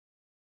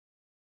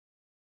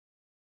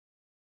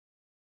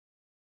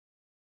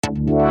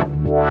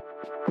Welcome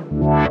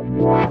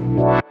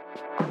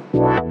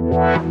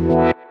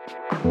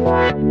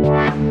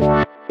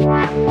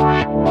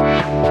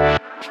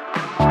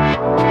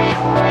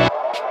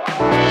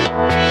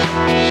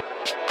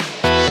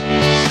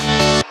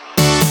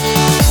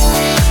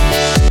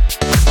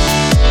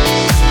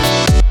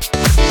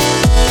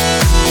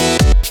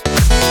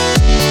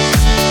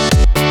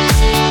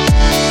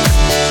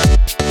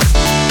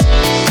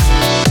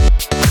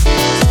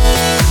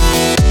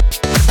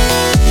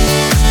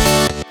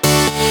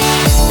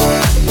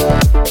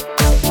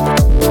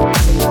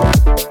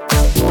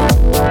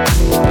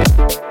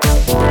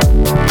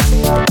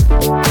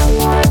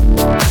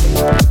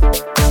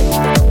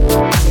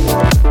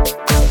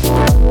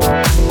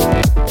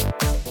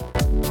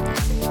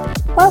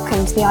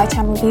to the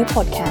ITAM Review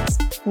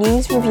podcast,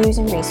 news, reviews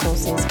and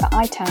resources for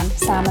ITAM,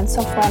 SAM and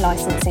software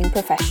licensing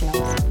professionals.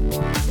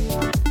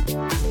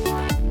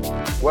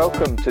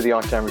 Welcome to the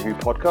ITAM Review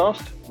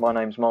podcast. My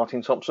name's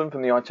Martin Thompson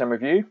from the ITAM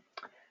Review.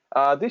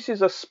 This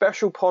is a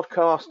special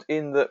podcast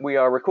in that we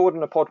are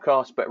recording a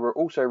podcast, but we're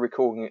also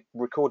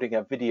recording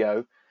a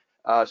video.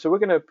 So we're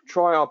going to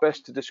try our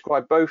best to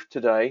describe both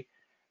today.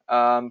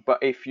 But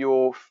if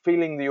you're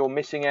feeling that you're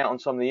missing out on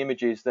some of the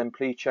images, then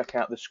please check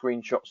out the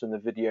screenshots and the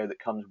video that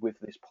comes with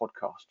this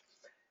podcast.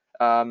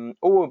 All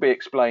will be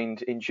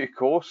explained in due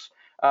course.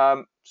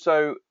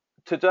 So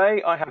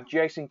today I have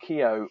Jason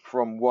Keogh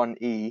from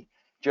 1E.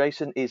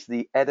 Jason is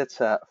the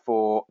editor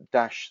for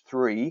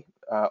 -3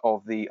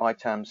 of the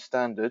ITAM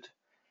standard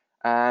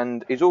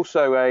and is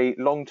also a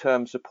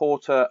long-term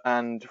supporter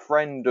and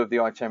friend of the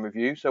ITAM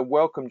Review. So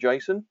welcome,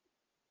 Jason.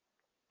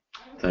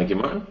 Thank you,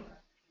 Martin.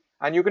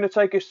 And you're going to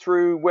take us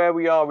through where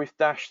we are with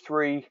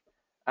 -3,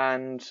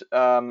 and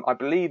I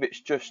believe it's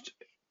just,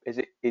 is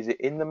it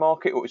in the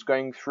market or it's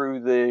going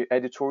through the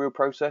editorial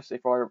process,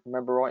 if I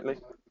remember rightly?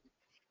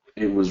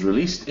 It was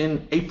released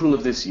in April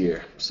of this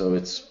year, so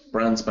it's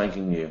brand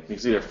spanking new. You can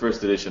see their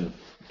first edition,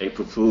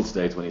 April Fool's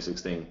Day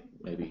 2016,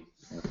 maybe.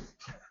 Yeah.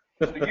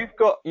 So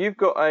you've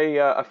got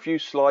a few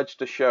slides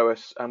to show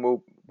us, and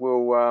we'll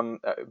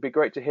it'd be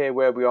great to hear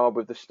where we are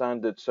with the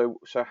standard. So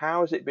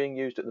how is it being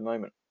used at the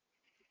moment?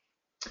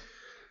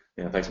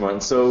 Yeah, thanks,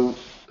 Martin. So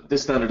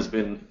this standard has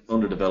been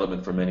under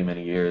development for many,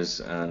 many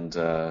years, and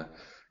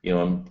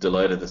I'm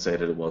delighted to say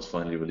that it was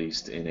finally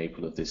released in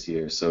April of this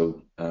year.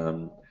 So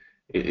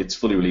it's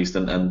fully released,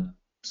 and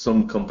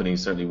some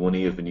companies, certainly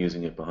 1E, have been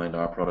using it behind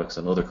our products,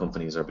 and other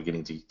companies are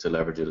beginning to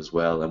leverage it as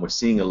well. And we're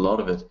seeing a lot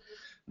of it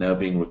now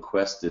being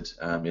requested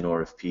in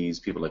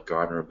RFPs. People like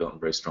Gartner have gotten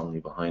very strongly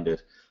behind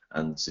it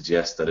and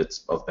suggest that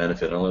it's of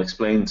benefit. And I'll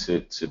explain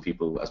to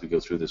people as we go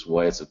through this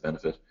why it's of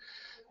benefit.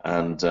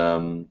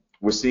 And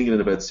we're seeing it in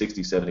about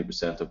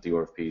 60-70% of the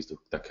RFPs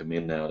that come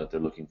in now, that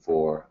they're looking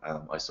for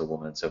ISO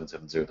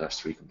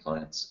 19770-3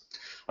 compliance.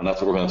 And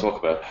that's what we're going to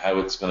talk about, how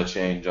it's going to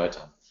change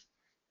ITAM.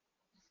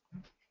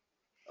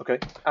 Okay,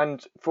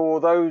 and for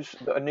those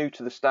that are new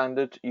to the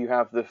standard, you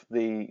have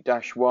the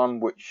 -1,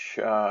 which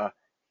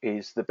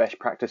is the best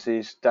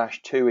practices.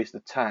 -2 is the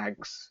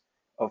tags,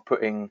 of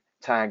putting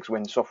tags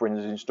when software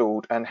is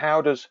installed. And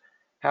how does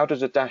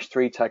a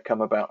 -3 tag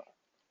come about?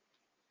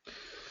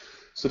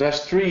 So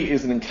 -3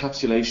 is an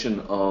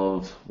encapsulation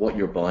of what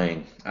you're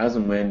buying. As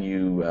and when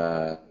you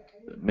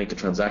make a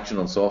transaction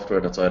on software,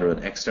 that's either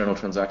an external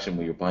transaction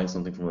where you're buying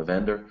something from a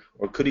vendor,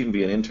 or it could even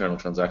be an internal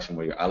transaction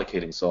where you're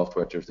allocating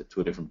software to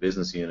a different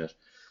business unit.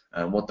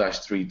 And what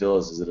 -3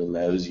 does is it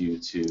allows you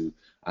to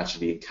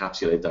actually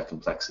encapsulate that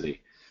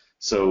complexity.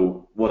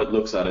 So what it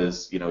looks at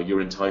is,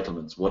 your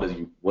entitlements. What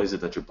is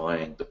it that you're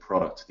buying? The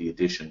product, the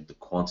edition, the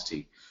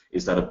quantity.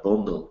 Is that a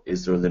bundle?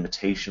 Is there a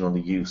limitation on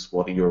the use?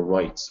 What are your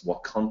rights?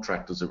 What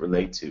contract does it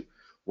relate to?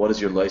 What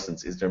is your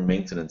license? Is there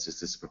maintenance?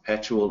 Is this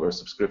perpetual or a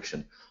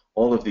subscription?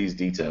 All of these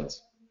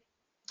details.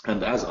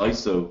 And as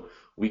ISO,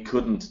 we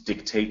couldn't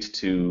dictate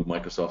to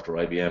Microsoft or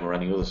IBM or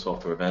any other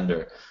software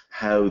vendor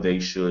how they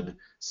should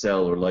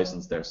sell or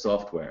license their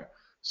software.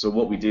 So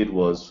what we did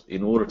was,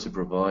 in order to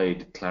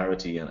provide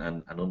clarity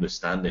and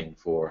understanding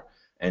for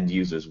end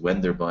users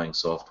when they're buying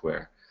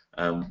software,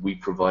 we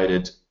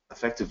provided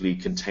effectively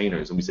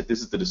containers, and we said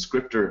this is the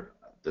descriptor,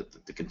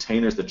 the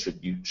containers that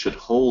should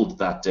hold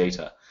that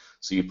data.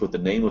 So you put the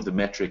name of the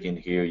metric in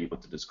here, you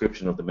put the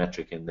description of the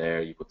metric in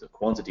there, you put the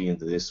quantity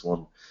into this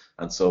one,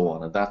 and so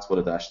on. And that's what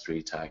a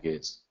 -3 tag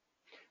is.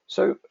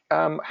 So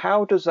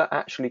how does that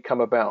actually come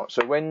about?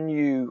 So when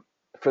you,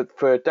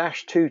 for a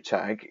 -2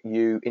 tag,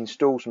 you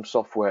install some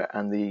software,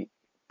 and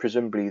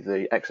presumably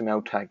the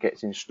XML tag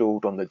gets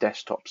installed on the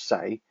desktop,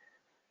 say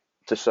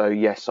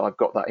yes, I've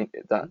got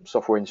that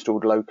software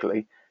installed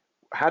locally.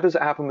 How does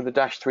it happen with the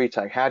 -3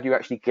 tag? How do you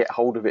actually get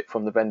hold of it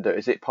from the vendor?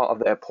 Is it part of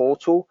their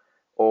portal,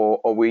 or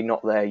are we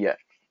not there yet?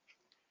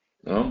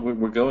 No,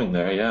 we're going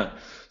there, yeah.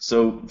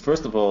 So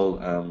first of all,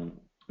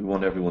 we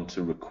want everyone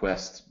to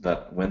request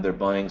that when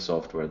they're buying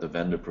software, the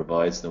vendor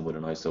provides them with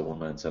an ISO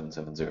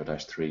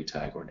 19770-3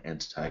 tag, or an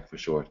ENT tag for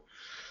short,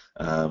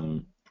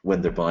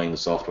 when they're buying the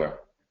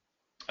software.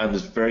 And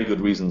there's very good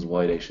reasons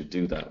why they should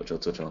do that, which I'll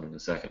touch on in a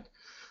second.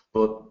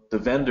 But the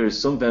vendors,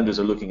 some vendors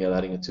are looking at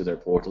adding it to their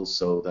portals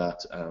so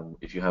that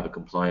if you have a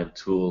compliant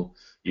tool,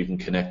 you can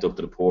connect up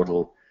to the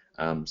portal,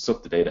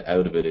 suck the data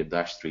out of it in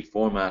 -3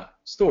 format,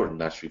 store it in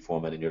 -3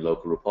 format in your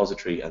local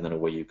repository, and then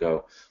away you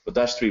go. But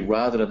 -3,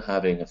 rather than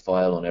having a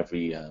file on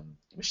every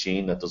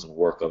machine, that doesn't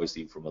work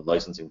obviously from a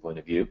licensing point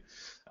of view.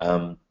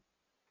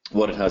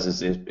 What it has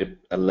is it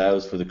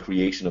allows for the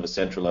creation of a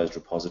centralized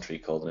repository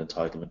called an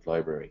entitlement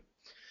library.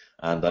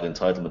 And that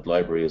entitlement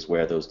library is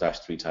where those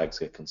 -3 tags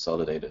get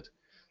consolidated.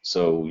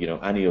 So, you know,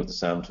 any of the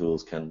SAM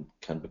tools can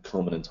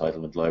become an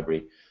entitlement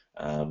library,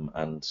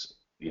 and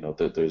you know,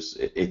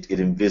 it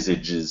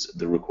envisages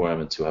the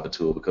requirement to have a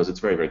tool because it's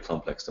very, very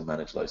complex to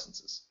manage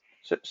licenses.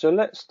 So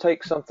let's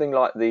take something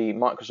like the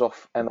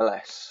Microsoft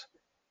MLS,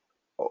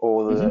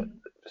 or the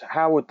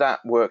how would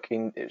that work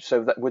in?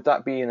 So that would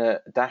that be in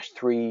a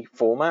 -3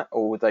 format,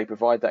 or would they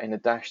provide that in a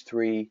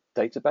 -3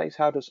 database?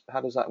 How does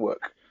that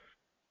work?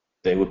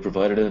 They would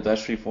provide it in a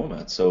 -3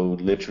 format. So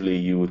literally,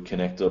 you would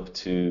connect up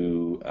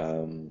to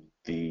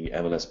the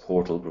MLS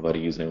portal, provide a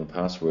username and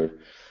password,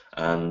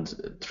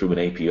 and through an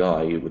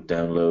API, you would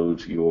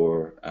download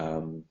your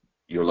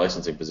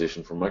licensing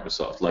position from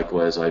Microsoft.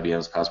 Likewise,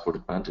 IBM's Passport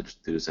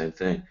Advantage do the same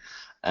thing.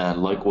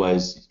 And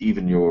likewise,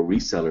 even your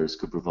resellers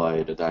could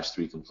provide a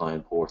 -3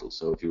 compliant portal.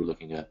 So if you were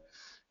looking at,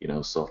 you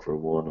know, Software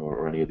One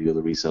or any of the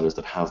other resellers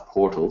that have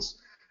portals,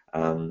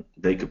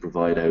 they could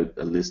provide out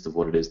a list of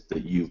what it is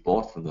that you've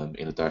bought from them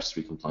in a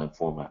 -3 compliant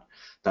format.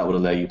 That would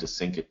allow you to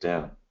sync it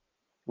down.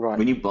 Right.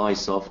 When you buy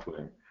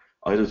software,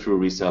 either through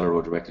a reseller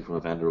or directly from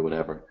a vendor or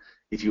whatever,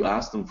 if you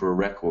ask them for a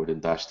record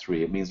in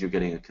 -3, it means you're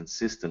getting a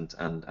consistent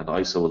and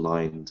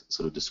ISO-aligned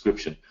sort of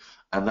description,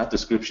 and that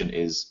description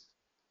is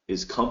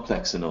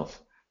complex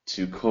enough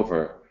to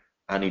cover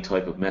any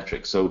type of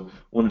metric. So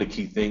one of the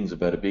key things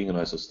about it being an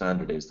ISO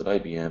standard is that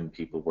IBM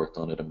people worked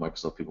on it, and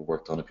Microsoft people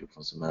worked on it, people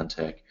from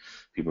Symantec,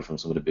 people from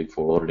some of the big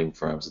four auditing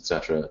firms,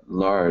 etc.,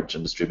 large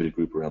and distributed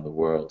group around the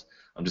world.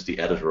 I'm just the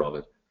editor of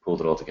it,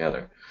 pulled it all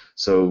together.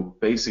 So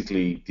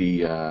basically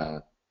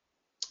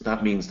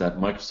that means that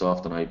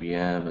Microsoft and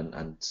IBM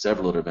and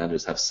several other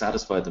vendors have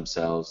satisfied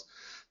themselves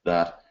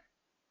that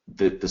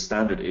the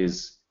standard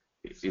is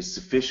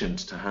sufficient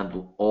to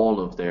handle all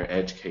of their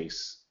edge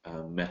case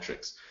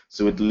metrics.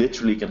 So it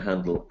literally can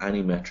handle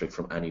any metric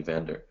from any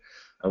vendor.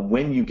 And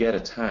when you get a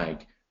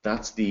tag,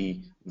 that's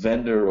the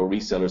vendor or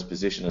reseller's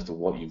position as to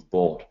what you've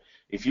bought.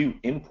 If you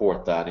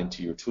import that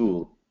into your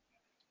tool,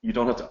 you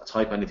don't have to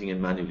type anything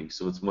in manually,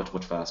 so it's much,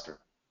 much faster.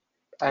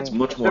 And it's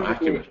much more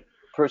accurate.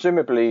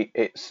 Presumably,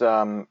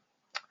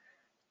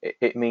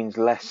 it means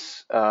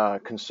less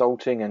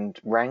consulting and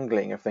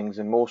wrangling of things,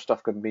 and more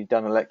stuff can be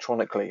done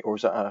electronically. Or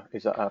is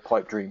that a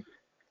pipe dream?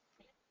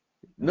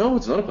 No,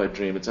 it's not a pipe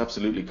dream. It's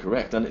absolutely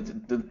correct, and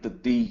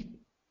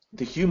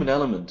the human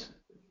element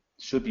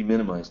should be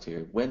minimized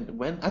here.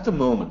 When at the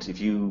moment, if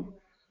you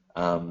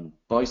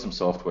buy some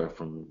software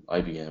from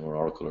IBM or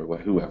Oracle or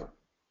whoever,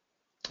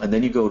 and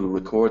then you go to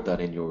record that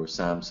in your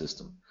SAM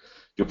system,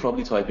 you're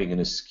probably typing in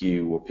a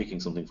SKU or picking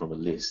something from a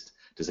list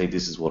to say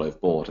this is what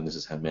I've bought and this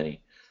is how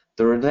many.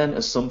 There are then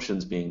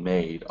assumptions being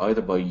made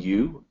either by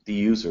you, the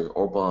user,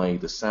 or by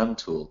the SAM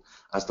tool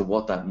as to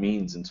what that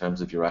means in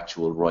terms of your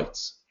actual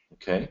rights.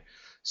 Okay,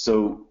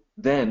 so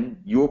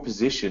then your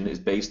position is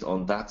based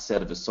on that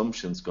set of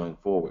assumptions going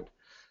forward.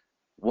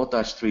 What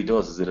 -3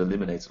 does is it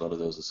eliminates a lot of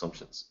those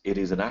assumptions. It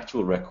is an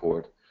actual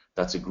record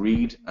that's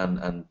agreed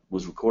and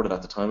was recorded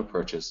at the time of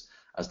purchase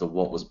as to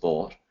what was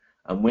bought,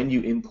 and when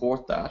you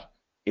import that,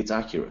 it's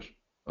accurate.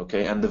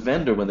 Okay, and the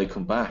vendor, when they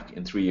come back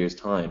in 3 years'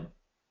 time,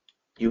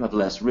 you have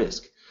less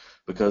risk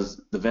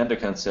because the vendor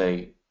can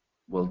say,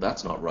 well,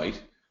 that's not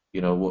right.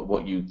 You know,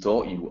 what you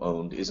thought you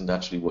owned isn't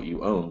actually what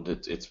you owned.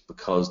 It's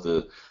because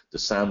the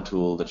SAM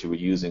tool that you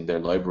were using, their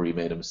library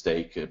made a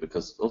mistake,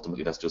 because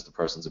ultimately that's just the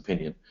person's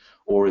opinion.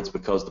 Or it's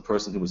because the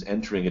person who was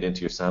entering it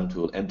into your SAM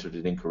tool entered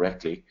it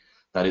incorrectly.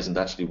 That isn't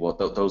actually what,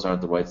 those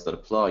aren't the rights that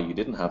apply. You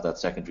didn't have that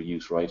secondary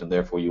use right, and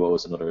therefore you owe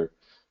us another,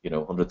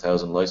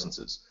 100,000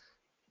 licenses.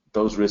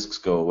 Those risks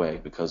go away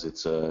because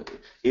it's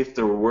if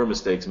there were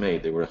mistakes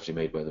made, they were actually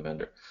made by the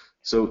vendor.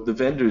 So the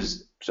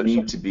vendors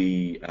need to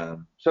be.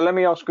 So let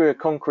me ask you a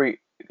concrete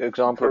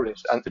example of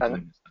this,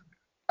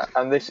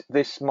 and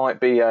this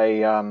might be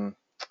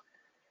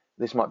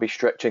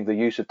stretching the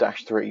use of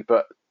 -3,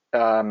 but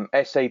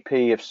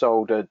SAP have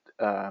sold a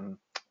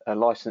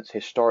license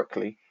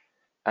historically,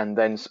 and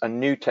then a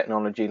new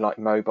technology like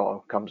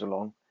mobile comes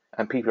along,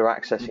 and people are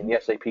accessing the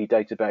SAP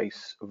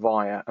database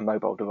via a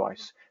mobile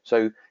device.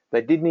 So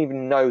they didn't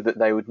even know that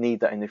they would need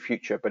that in the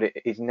future, but it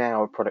is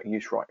now a product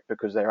use right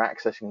because they're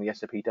accessing the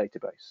SAP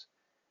database.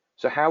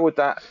 So how would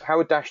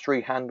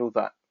 -3 handle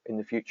that in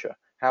the future?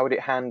 How would it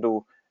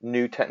handle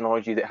new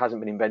technology that hasn't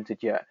been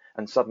invented yet,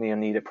 and suddenly you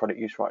need a product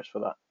use rights for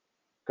that?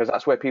 Because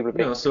that's where people are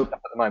being up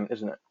at the moment,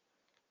 isn't it?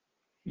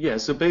 Yeah.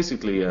 So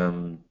basically,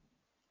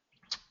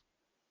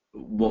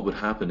 what would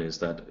happen is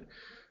that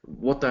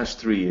what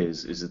 -3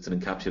 is it's an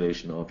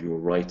encapsulation of your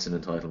rights and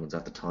entitlements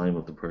at the time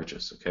of the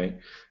purchase. Okay.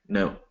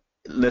 Now,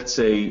 let's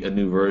say a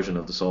new version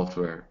of the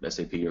software,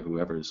 SAP or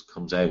whoever's,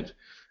 comes out,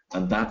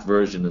 And that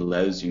version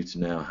allows you to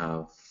now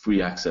have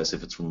free access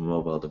if it's from a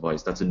mobile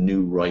device. That's a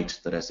new right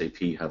that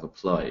SAP have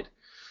applied.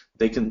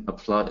 They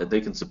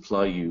can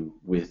supply you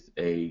with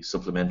a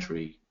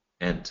supplementary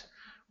ent,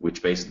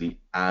 which basically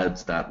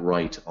adds that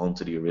right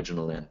onto the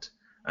original ent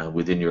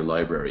within your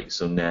library.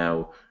 So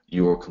now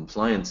your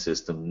compliance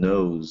system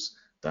knows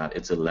that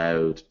it's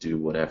allowed to do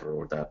whatever,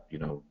 or that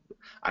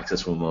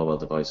access from a mobile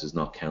device is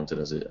not counted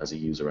as a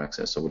user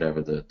access, or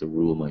whatever the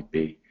rule might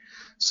be.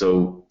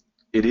 So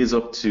it is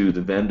up to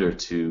the vendor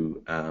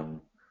to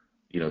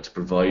to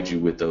provide you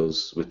with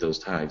those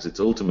tags. It's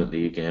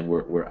ultimately, again,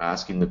 we're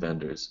asking the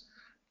vendors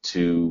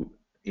to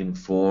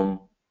inform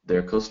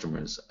their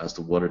customers as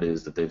to what it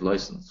is that they've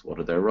licensed, what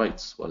are their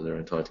rights, what are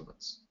their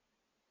entitlements.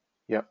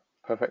 Yeah,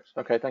 perfect.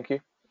 Okay, thank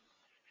you.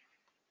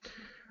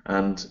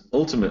 And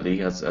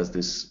ultimately, as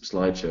this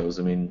slide shows,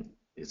 I mean,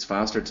 it's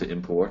faster to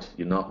import.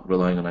 You're not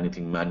relying on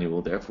anything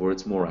manual, therefore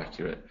it's more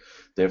accurate.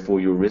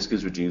 Therefore, your risk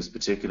is reduced,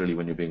 particularly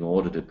when you're being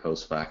audited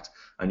post-fact,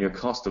 and your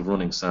cost of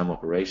running SAM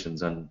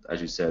operations, and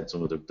as you said,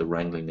 some of the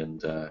wrangling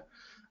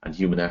and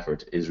human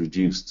effort is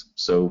reduced.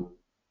 So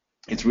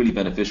it's really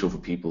beneficial for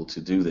people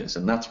to do this,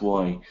 and that's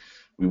why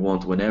we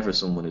want, whenever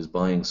someone is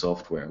buying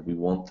software, we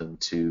want them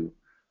to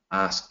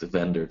ask the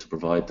vendor to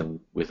provide them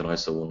with an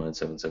ISO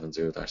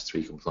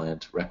 19770-3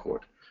 compliant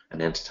record,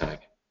 an ent tag.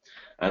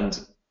 And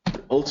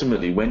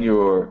ultimately, when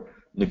you're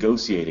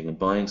negotiating and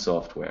buying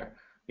software,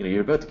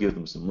 you're about to give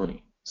them some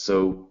money.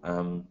 So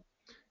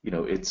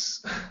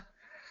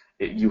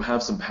you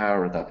have some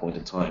power at that point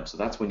in time. So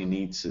that's when you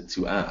need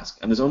to ask.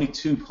 And there's only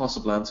two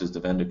possible answers the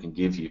vendor can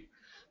give you.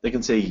 They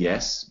can say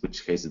yes, in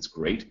which case it's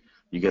great.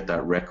 You get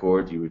that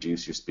record, you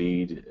reduce your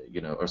speed,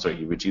 you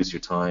reduce your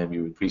time,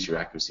 you increase your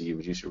accuracy, you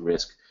reduce your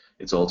risk.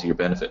 It's all to your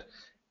benefit.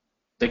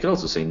 They can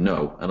also say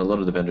no, and a lot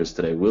of the vendors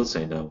today will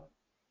say no.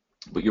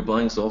 But you're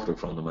buying software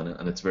from them,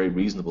 and it's very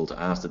reasonable to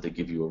ask that they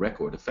give you a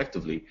record.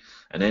 Effectively,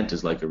 an ent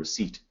is like a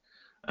receipt,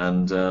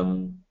 and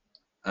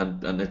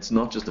it's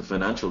not just a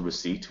financial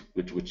receipt,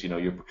 which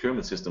your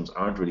procurement systems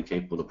aren't really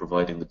capable of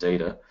providing the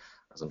data,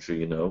 as I'm sure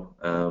you know,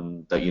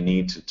 that you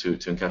need to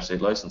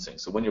encapsulate licensing.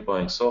 So when you're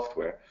buying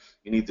software,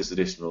 you need this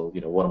additional,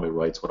 what are my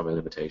rights, what are my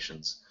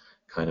limitations,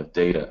 kind of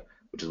data,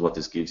 which is what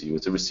this gives you.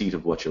 It's a receipt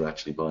of what you're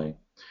actually buying.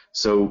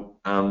 So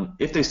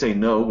if they say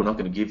no, we're not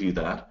going to give you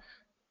that,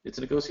 it's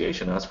a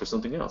negotiation. Ask for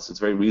something else. It's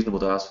very reasonable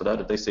to ask for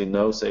that. If they say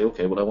no, say,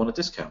 okay, well, I want a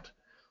discount,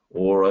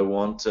 or I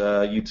want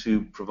you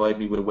to provide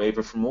me with a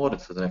waiver from audit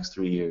for the next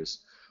 3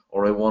 years,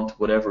 or I want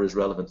whatever is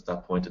relevant at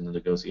that point in the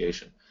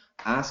negotiation.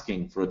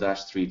 Asking for a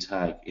 -3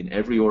 tag in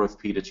every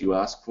RFP that you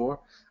ask for,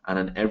 and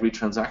in every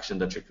transaction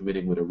that you're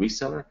committing with a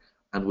reseller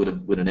and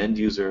with an end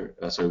user,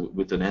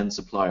 with an end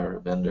supplier, a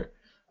vendor,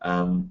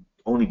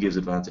 only gives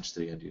advantage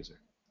to the end user.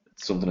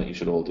 It's something that you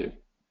should all do.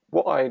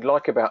 What I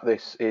like about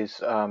this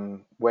is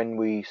when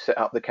we set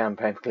up the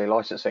campaign for clear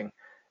licensing,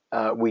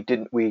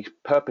 we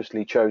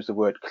purposely chose the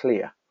word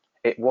clear.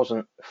 It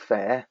wasn't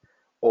fair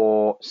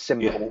or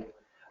simple.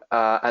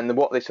 Yeah. And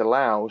what this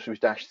allows with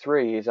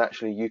 -3 is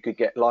actually you could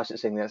get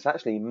licensing that's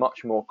actually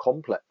much more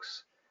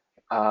complex,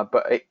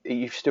 but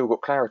you've still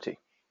got clarity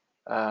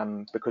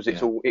because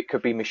it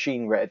could be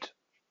machine read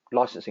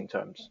licensing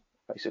terms,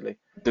 basically.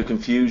 The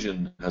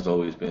confusion has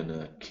always been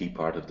a key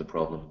part of the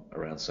problem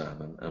around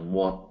SAM, and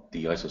what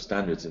the ISO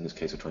standards in this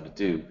case are trying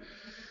to do.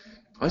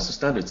 ISO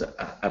standards,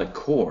 at a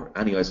core,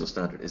 any ISO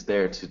standard is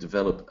there to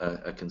develop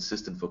a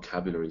consistent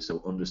vocabulary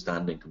so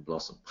understanding can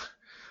blossom.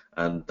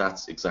 And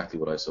that's exactly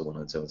what ISO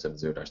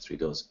 19770-3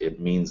 does.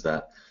 It means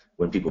that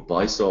when people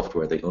buy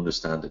software, they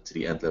understand it to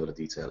the nth level of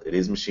detail. It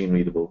is machine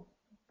readable.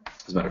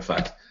 As a matter of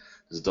fact,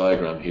 there's a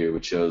diagram here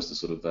which shows the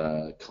sort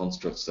of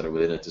constructs that are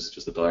within it. This is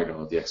just a diagram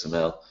of the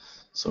XML.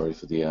 Sorry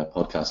for the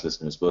podcast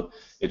listeners, but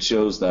it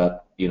shows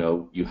that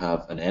you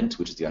have an ent,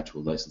 which is the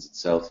actual license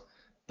itself,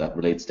 that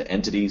relates to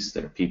entities.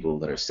 That are people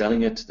that are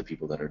selling it, the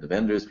people that are the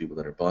vendors, people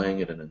that are buying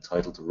it and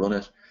entitled to run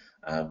it.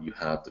 You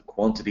have the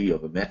quantity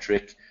of a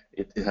metric.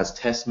 It has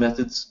test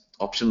methods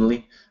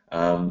optionally.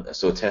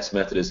 So a test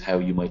method is how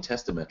you might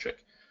test a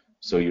metric.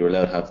 So you're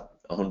allowed to have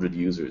 100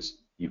 users.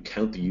 You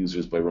count the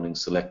users by running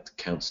select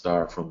count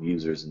star from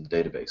users in the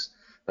database.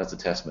 That's a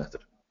test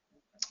method.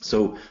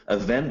 So a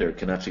vendor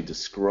can actually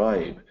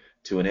describe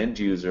to an end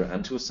user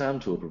and to a SAM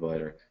tool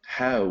provider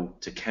how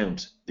to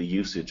count the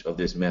usage of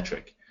this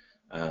metric.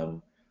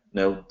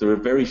 Now, there are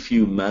very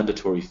few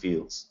mandatory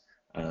fields,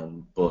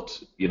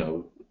 but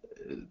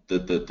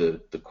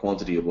the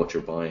quantity of what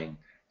you're buying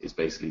is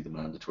basically the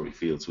mandatory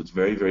field. So it's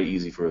very, very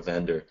easy for a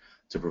vendor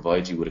to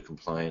provide you with a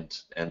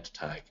compliant ent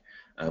tag.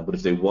 But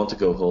if they want to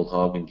go whole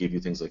hog and give you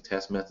things like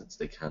test methods,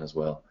 they can as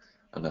well,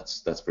 and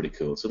that's pretty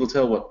cool. So it'll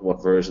tell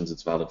what versions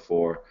it's valid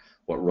for,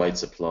 what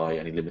rights apply,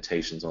 any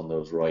limitations on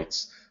those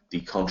rights,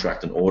 the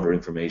contract and order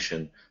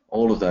information.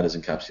 All of that is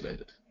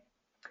encapsulated.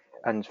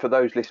 And for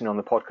those listening on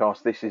the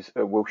podcast, this is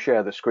we'll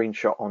share the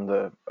screenshot on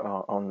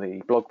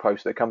the blog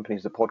post that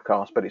accompanies the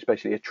podcast, but it's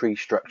basically a tree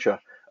structure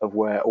of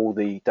where all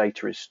the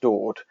data is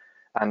stored.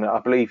 And I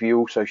believe you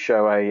also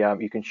show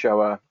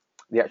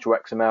the actual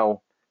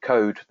XML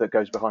code that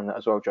goes behind that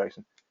as well,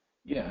 Jason.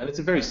 Yeah, and it's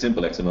a very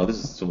simple XML.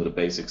 This is some of the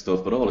basic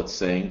stuff, but all it's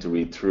saying to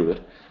read through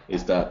it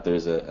is that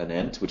there's an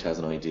ent which has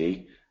an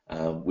ID,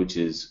 which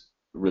is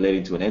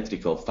relating to an entity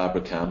called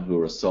Fabricam, who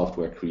are a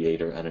software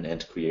creator and an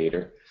ent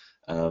creator,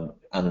 and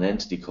an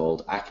entity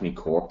called Acme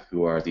Corp,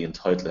 who are the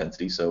entitled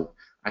entity. So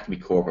Acme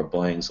Corp are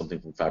buying something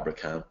from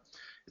Fabricam.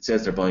 It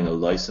says they're buying a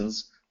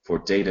license for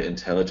data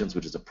intelligence,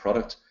 which is a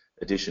product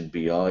edition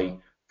BI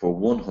for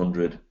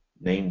 100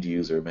 named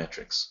user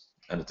metrics,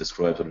 and it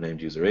describes what a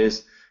named user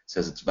is.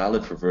 Says it's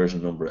valid for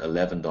version number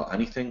 11 dot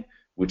anything,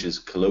 which is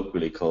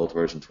colloquially called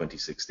version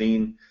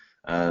 2016,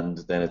 and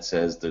then it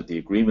says that the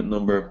agreement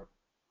number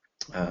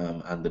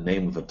and the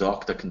name of a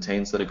doc that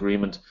contains that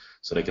agreement,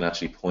 so they can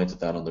actually point at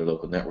that on their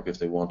local network if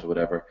they want or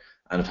whatever,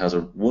 and it has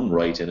one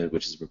right in it,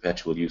 which is a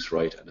perpetual use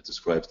right, and it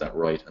describes that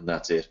right, and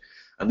that's it.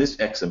 And this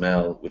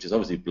XML, which is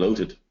obviously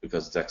bloated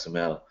because it's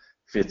XML,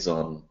 fits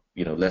on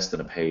less than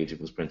a page if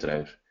it was printed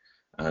out.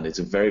 And it's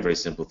a very, very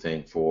simple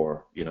thing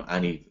for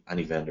any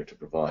vendor to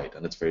provide,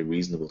 and it's very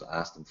reasonable to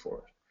ask them for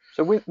it.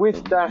 So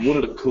with Dash, one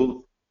of the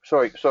cool.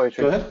 Sorry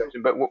Go ahead.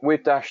 but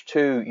with Dash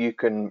 2, you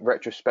can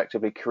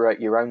retrospectively create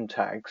your own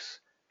tags.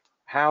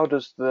 How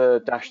does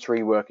the Dash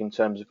 3 work in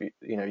terms of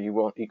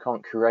you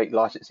can't create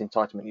license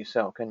entitlement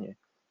yourself, can you?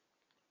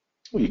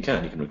 Well, you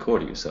can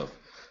record it yourself.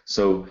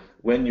 So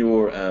when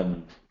you're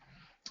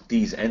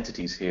these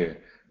entities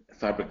here,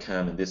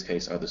 Fabricam in this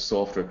case are the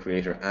software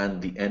creator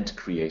and the ent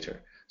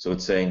creator. So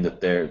it's saying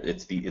that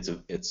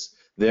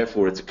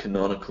therefore it's a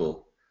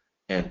canonical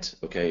ent.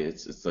 Okay,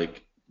 it's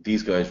like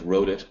these guys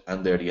wrote it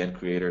and they're the ent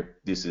creator.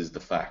 This is the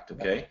fact.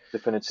 Okay.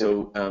 Definitive.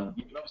 So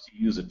you can obviously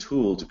use a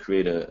tool to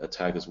create a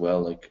tag as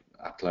well, like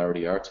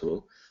AppClarity, our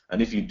tool.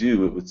 And if you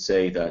do, it would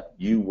say that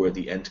you were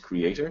the ent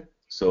creator.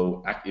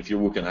 So if you're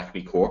working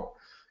Acme Corp,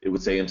 it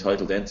would say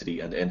entitled entity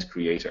and ent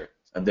creator.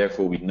 And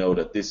therefore we'd know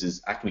that this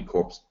is Acme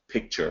Corp's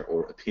picture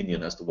or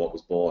opinion as to what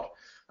was bought,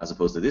 as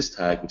opposed to this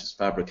tag, which is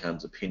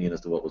Fabricam's opinion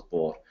as to what was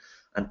bought.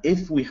 And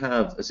if we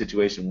have a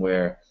situation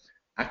where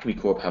Acme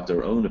Corp have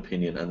their own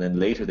opinion and then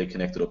later they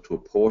connect it up to a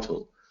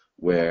portal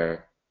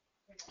where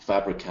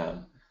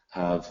Fabricam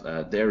have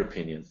their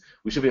opinion,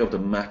 we should be able to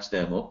match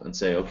them up and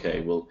say,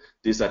 okay, well,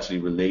 this actually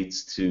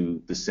relates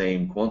to the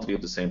same quantity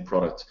of the same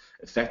product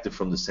effective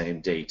from the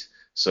same date.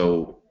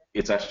 So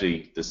it's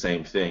actually the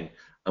same thing.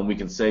 And we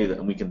can say that,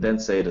 and we can then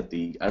say that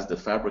as the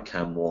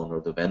Fabricam one or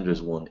the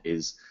vendor's one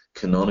is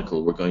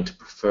canonical, we're going to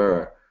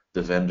prefer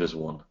the vendor's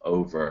one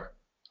over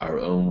our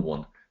own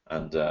one,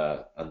 and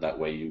that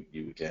way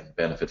you again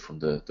benefit from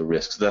the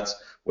risk. So that's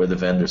where the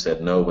vendor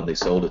said no when they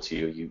sold it to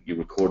you. You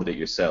recorded it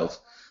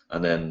yourself,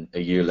 and then a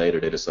year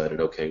later they decided,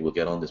 okay, we'll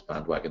get on this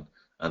bandwagon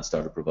and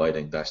started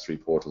providing Dash 3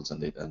 portals,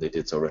 and they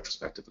did so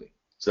retrospectively.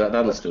 So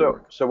that'll still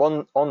work. So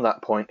on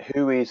that point,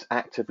 who is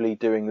actively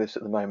doing this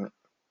at the moment?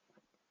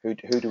 Who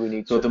do we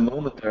need? So at the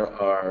moment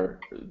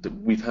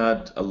we've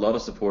had a lot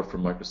of support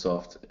from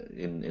Microsoft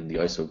in the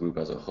ISO group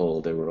as a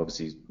whole. They were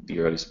obviously the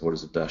early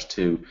supporters of Dash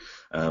 2.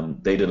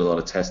 They did a lot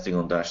of testing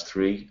on Dash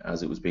 3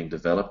 as it was being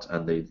developed,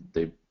 and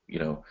they've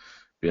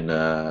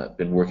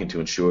been working to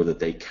ensure that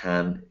they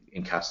can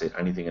encapsulate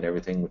anything and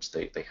everything, which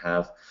they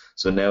have.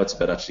 So now it's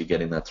about actually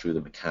getting that through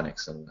the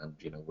mechanics, and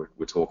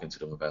we're talking to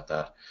them about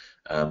that.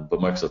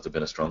 But Microsoft have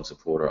been a strong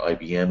supporter.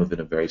 IBM have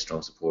been a very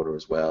strong supporter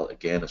as well.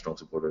 Again, a strong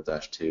supporter of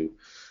Dash 2.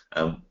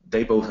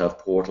 They both have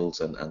portals,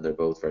 and they're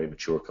both very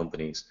mature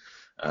companies.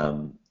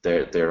 They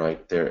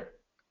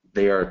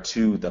are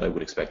two that I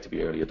would expect to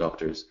be early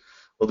adopters.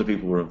 Other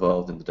people were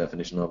involved in the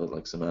definition of it,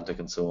 like Symantec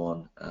and so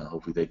on.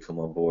 Hopefully they come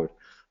on board.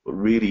 But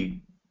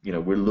really,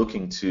 we're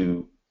looking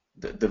to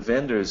the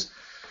vendors.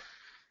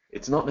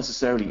 It's not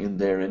necessarily in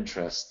their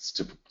interests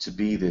to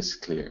be this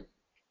clear.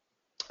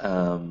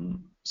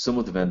 Some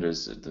of the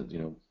vendors, I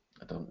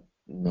don't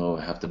know,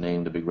 I have to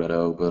name the big red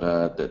O,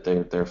 but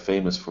they're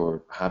famous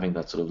for having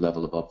that sort of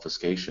level of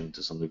obfuscation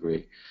to some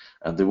degree,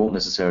 and they won't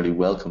necessarily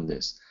welcome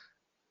this.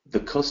 The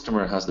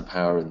customer has the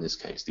power in this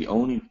case. The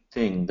only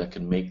thing that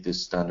can make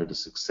this standard a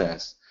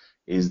success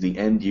is the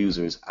end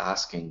users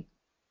asking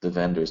the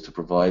vendors to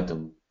provide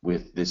them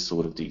with this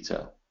sort of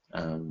detail,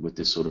 with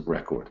this sort of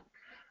record.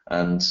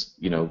 And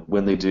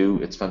when they do,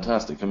 it's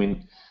fantastic. I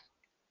mean,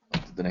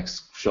 the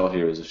next shot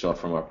here is a shot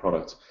from our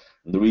product.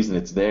 And the reason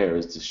it's there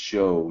is to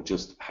show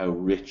just how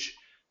rich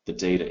the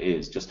data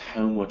is, just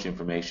how much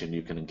information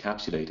you can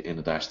encapsulate in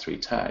a Dash 3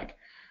 tag.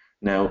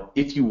 Now,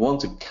 if you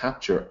want to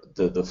capture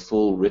the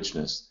full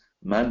richness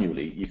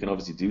manually, you can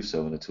obviously do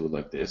so in a tool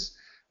like this.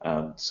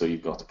 So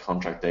you've got the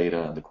contract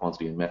data and the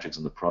quantity and metrics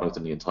on the product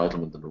and the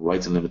entitlement and the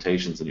rights and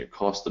limitations and your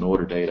cost and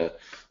order data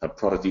and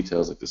product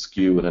details like the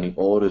SKU and any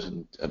audit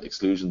and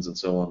exclusions and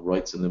so on,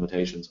 rights and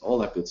limitations, all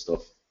that good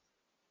stuff.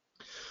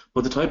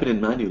 But to type it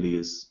in manually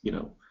is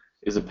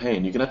a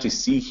pain. You can actually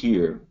see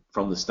here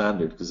from the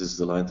standard, because this is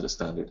aligned to the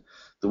standard,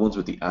 the ones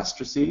with the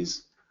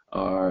asterisks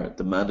are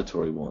the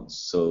mandatory ones.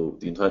 So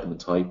the entitlement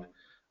type,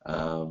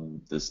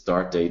 the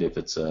start date if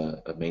it's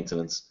a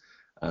maintenance,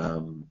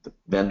 the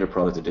vendor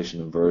product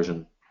edition and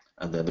version,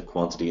 and then the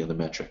quantity and the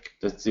metric.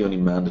 That's the only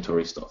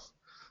mandatory stuff.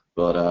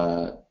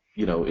 But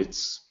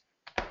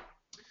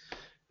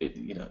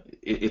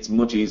it's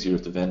much easier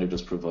if the vendor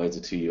just provides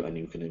it to you and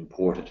you can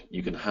import it.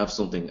 You can have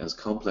something as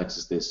complex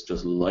as this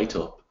just light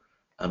up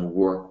and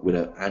work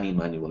without any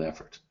manual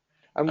effort.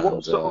 And And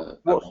that's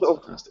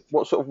fantastic.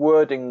 what sort of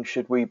wording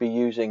should we be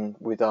using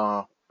with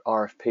our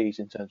RFPs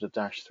in terms of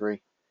Dash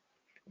 3?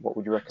 What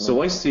would you recommend?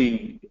 So I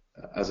see,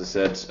 as I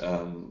said,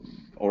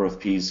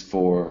 RFPs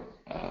for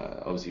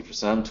obviously for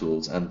SAM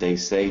tools, and they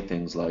say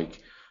things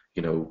like,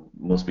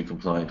 must be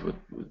compliant with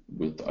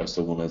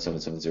ISO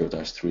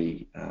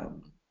 19770-3,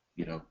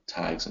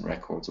 tags and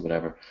records or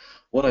whatever.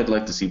 What I'd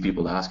like to see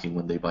people asking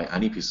when they buy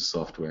any piece of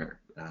software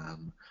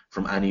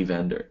from any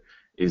vendor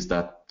is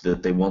that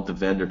they want the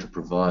vendor to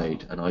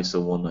provide an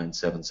ISO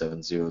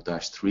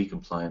 19770-3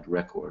 compliant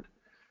record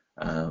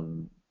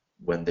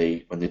when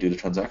they do the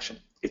transaction.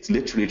 It's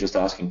literally just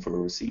asking for a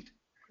receipt.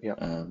 Yeah.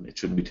 It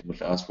shouldn't be too much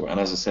to ask for. And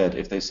as I said,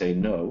 if they say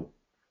no,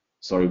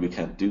 sorry, we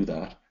can't do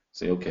that,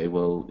 say, okay,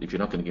 well, if you're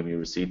not going to give me a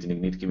receipt, then you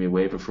need to give me a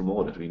waiver from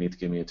audit, or you need to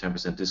give me a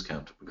 10%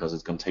 discount because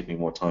it's going to take me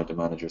more time to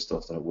manage your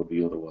stuff than it would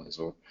be otherwise,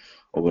 or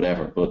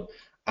whatever. But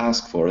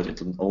ask for it.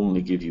 It'll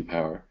only give you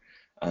power.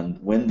 And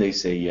when they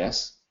say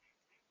yes,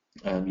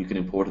 you can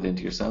import it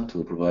into your SAM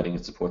tool, providing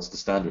it supports the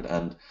standard.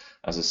 And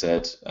as I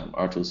said,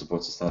 our tool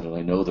supports the standard.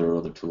 I know there are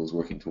other tools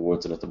working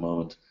towards it at the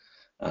moment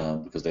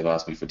because they've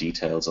asked me for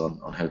details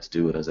on how to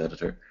do it as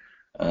editor.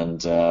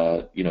 And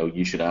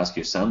you should ask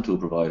your SAM tool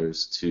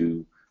providers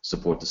to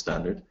support the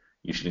standard.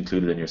 You should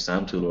include it in your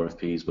SAM tool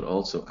RFPs, but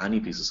also any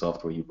piece of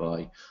software you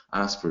buy,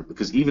 ask for it,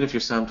 because even if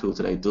your SAM tool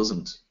today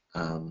isn't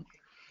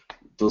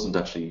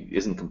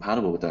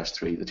compatible with Dash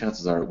 3, the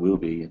chances are it will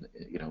be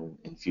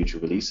in future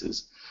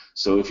releases.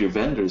 So if your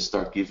vendors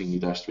start giving you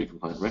Dash 3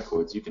 compliant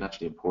records, you can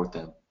actually import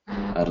them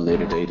at a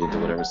later date into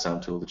whatever SAM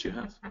tool that you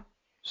have.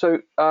 So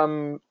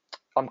I'm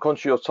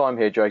conscious of your time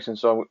here, Jason,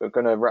 so I'm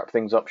going to wrap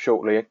things up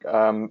shortly.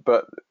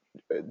 But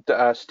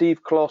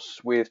Steve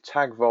Kloss with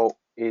TagVault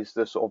is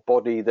the sort of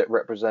body that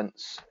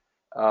represents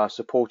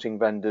supporting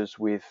vendors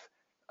with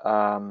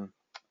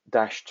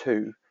Dash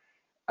 2.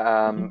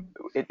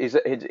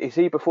 Is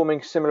he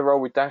performing a similar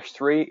role with Dash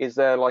 3? Is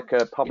there like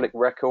a public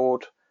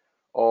record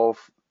of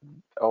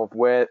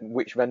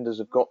which vendors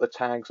have got the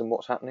tags and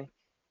what's happening?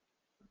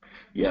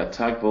 Yeah,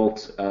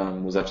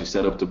 TagVault was actually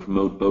set up to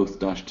promote both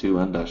Dash 2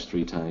 and Dash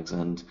 3 tags,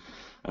 and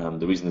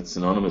the reason it's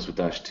synonymous with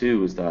Dash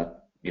 2 is that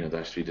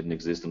Dash 3 didn't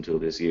exist until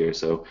this year.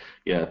 So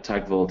yeah,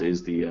 TagVault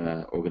is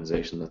the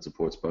organization that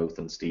supports both,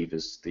 and Steve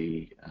is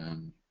the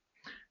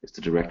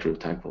director of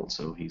TagVault,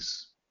 so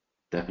he's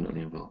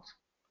definitely involved.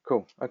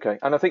 Cool. Okay.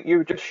 And I think you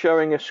were just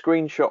showing a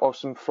screenshot of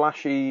some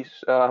flashy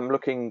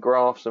looking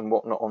graphs and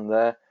whatnot on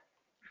there.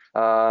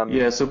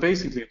 So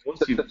basically,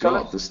 once you've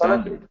got the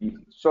standard.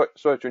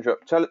 Sorry to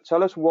interrupt.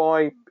 Tell us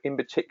why, in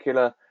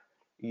particular,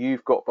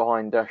 you've got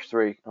behind Dash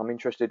 3. I'm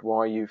interested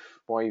why you've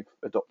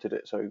adopted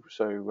it so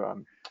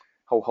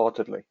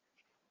wholeheartedly.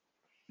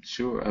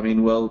 Sure. I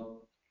mean,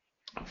 well,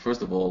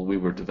 first of all, we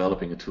were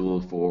developing a tool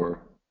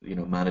for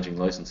managing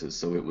licenses,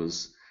 so it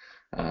was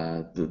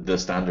the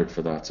standard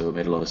for that, so it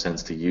made a lot of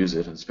sense to use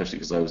it, especially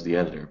because I was the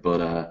editor.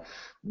 But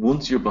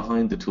once you're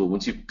behind the tool,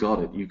 once you've got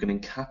it, you can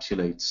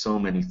encapsulate so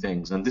many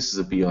things. And this is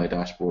a BI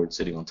dashboard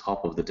sitting on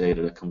top of the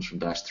data that comes from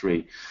Dash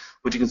 3.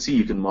 But you can see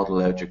you can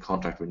model out your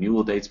contract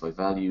renewal dates by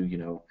value,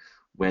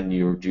 when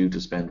you're due to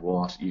spend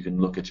what. You can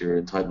look at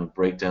your entitlement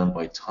breakdown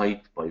by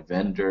type, by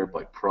vendor,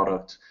 by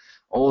product,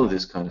 all of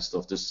this kind of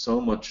stuff. There's so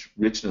much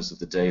richness of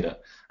the data,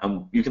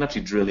 and you can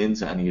actually drill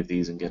into any of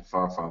these and get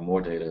far, far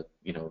more data,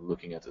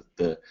 looking at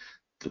the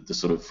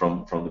sort of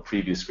from the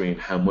previous screen,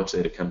 how much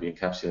data can be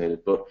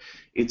encapsulated. But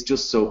it's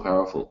just so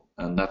powerful,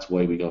 and that's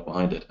why we got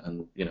behind it.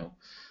 And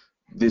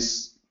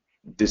this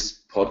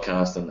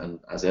podcast and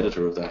as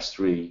editor of Dash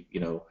 3,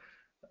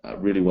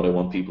 really what I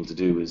want people to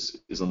do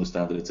is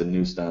understand that it's a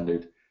new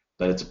standard,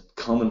 that it's a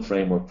common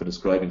framework for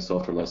describing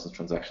software license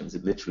transactions.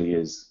 It literally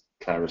is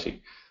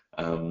clarity.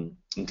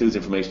 Includes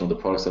information on the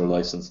products that are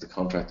licensed, the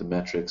contract and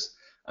metrics,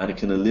 and it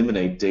can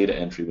eliminate data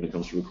entry when it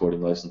comes to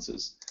recording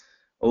licenses.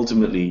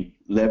 Ultimately,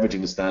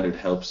 leveraging the standard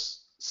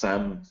helps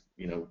SAM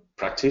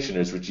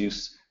practitioners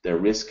reduce their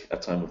risk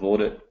at time of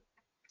audit,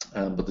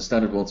 but the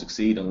standard won't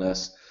succeed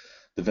unless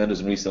the vendors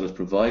and resellers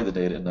provide the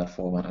data in that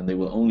format, and they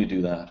will only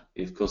do that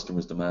if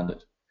customers demand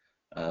it.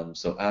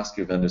 So ask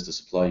your vendors to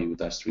supply you with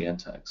Dash 3 end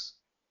tags.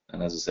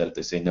 And as I said, if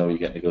they say no, you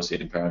get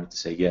negotiating power, and if they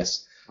say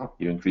yes,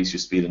 you increase your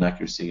speed and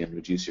accuracy and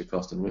reduce your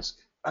cost and risk.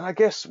 And I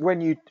guess when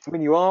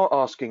you are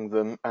asking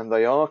them and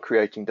they are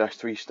creating Dash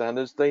 3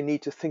 standards, they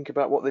need to think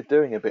about what they're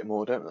doing a bit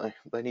more, don't they?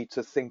 They need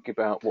to think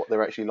about what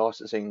they're actually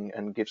licensing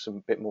and give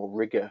some bit more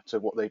rigor to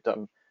what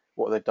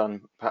they've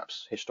done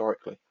perhaps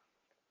historically.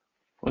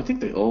 Well, I think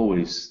they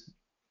always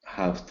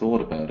have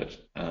thought about it.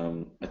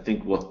 I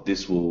think what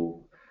this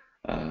will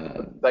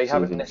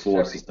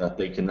enforce is that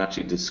they can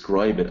actually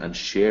describe it and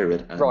share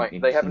it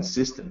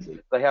consistently.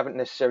 They haven't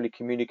necessarily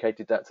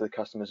communicated that to the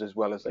customers as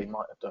well as they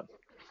might have done.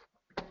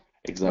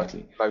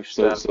 Exactly.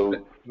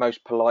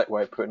 Most polite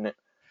way of putting it.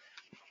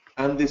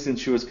 And this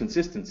ensures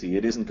consistency.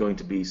 It isn't going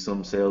to be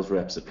some sales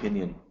rep's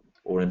opinion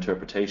or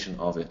interpretation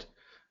of it.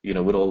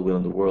 with all the will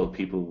in the world,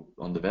 people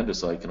on the vendor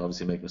side can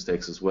obviously make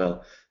mistakes as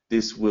well.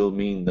 This will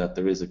mean that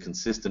there is a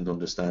consistent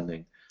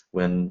understanding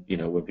when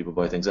people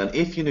buy things. And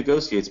if you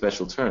negotiate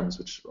special terms,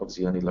 which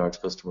obviously any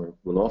large customer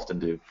will often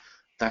do,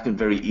 that can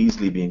very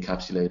easily be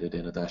encapsulated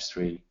in a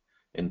 -3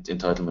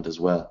 entitlement as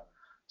well.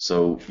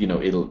 So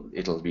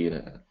it'll be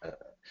a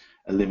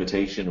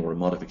limitation or a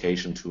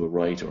modification to a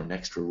right or an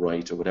extra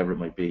right or whatever it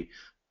might be.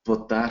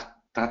 But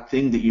that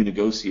thing that you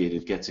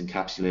negotiated gets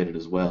encapsulated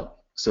as well.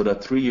 So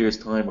that 3 years'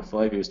 time or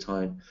 5 years'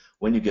 time,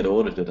 when you get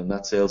audited and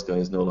that sales guy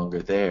is no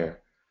longer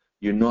there,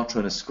 you're not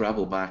trying to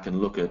scrabble back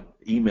and look at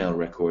email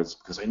records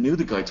because I knew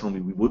the guy told me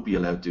we would be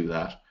allowed to do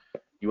that.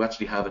 You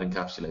actually have it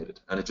encapsulated,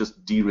 and it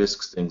just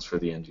de-risks things for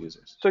the end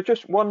users. So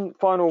just one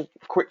final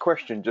quick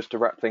question, just to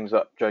wrap things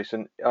up,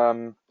 Jason.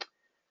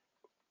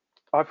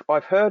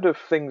 I've heard of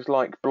things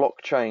like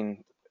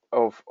blockchain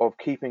of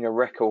keeping a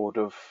record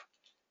of,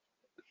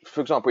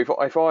 for example,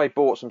 if I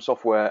bought some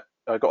software,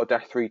 I got a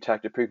 -3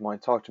 tag to prove my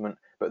entitlement,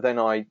 but then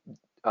I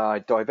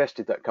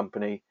divested that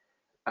company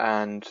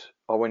and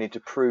I wanted to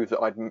prove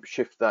that I'd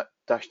shift that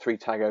 -3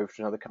 tag over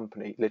to another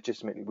company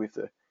legitimately with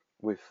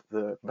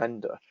the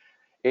vendor.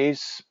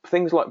 Is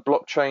things like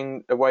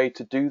blockchain a way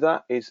to do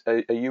that?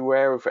 Are you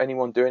aware of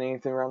anyone doing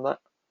anything around that?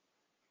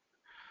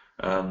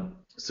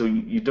 So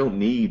you don't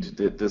need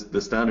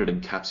the standard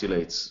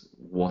encapsulates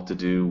what to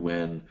do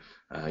when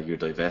you're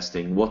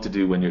divesting, what to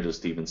do when you're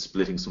just even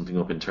splitting something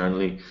up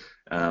internally.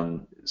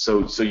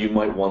 So you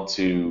might want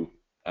to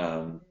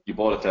you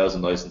bought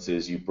 1,000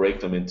 licenses, you break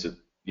them into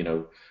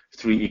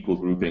 3 equal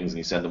groupings, and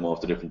you send them off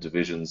to different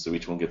divisions, so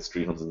each one gets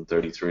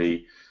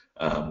 333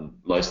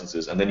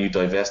 licenses, and then you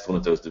divest one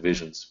of those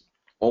divisions.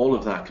 All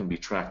of that can be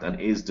tracked and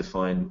is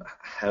defined.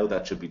 How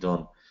that should be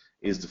done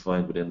is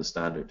defined within the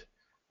standard.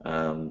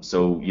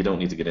 So you don't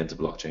need to get into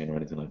blockchain or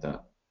anything like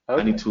that.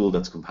 Okay. Any tool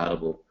that's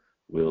compatible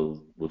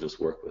will just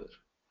work with it.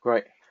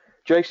 Great.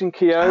 Jason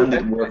Keogh. And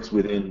it works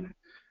within,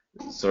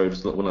 sorry,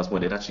 just one last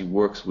point, it actually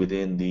works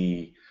within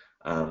the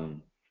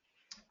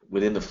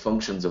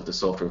functions of the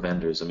software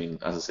vendors. I mean,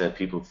 as I said,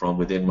 people from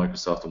within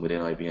Microsoft and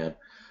within IBM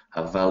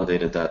have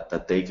validated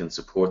that they can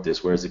support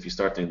this, whereas if you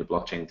start doing the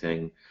blockchain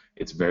thing,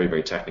 it's very,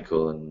 very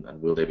technical,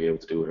 and will they be able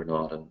to do it or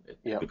not, and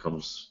it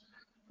becomes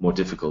more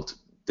difficult.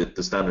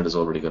 The standard has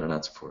already got an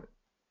answer for it.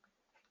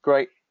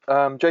 Great.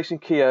 Jason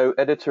Keogh,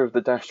 editor of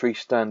the -3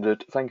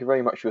 standard, thank you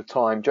very much for your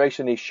time.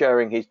 Jason is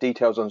sharing his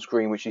details on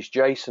screen, which is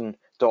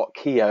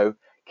jason.keogh,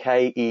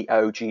 Keogh,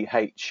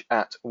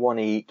 at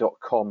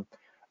 1e.com,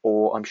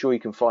 or I'm sure you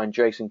can find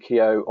Jason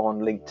Keogh on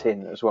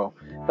LinkedIn as well.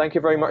 Thank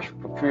you very much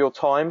for your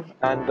time,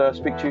 and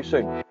speak to you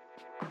soon.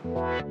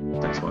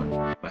 Thanks,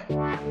 Mark.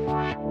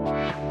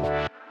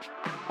 Bye.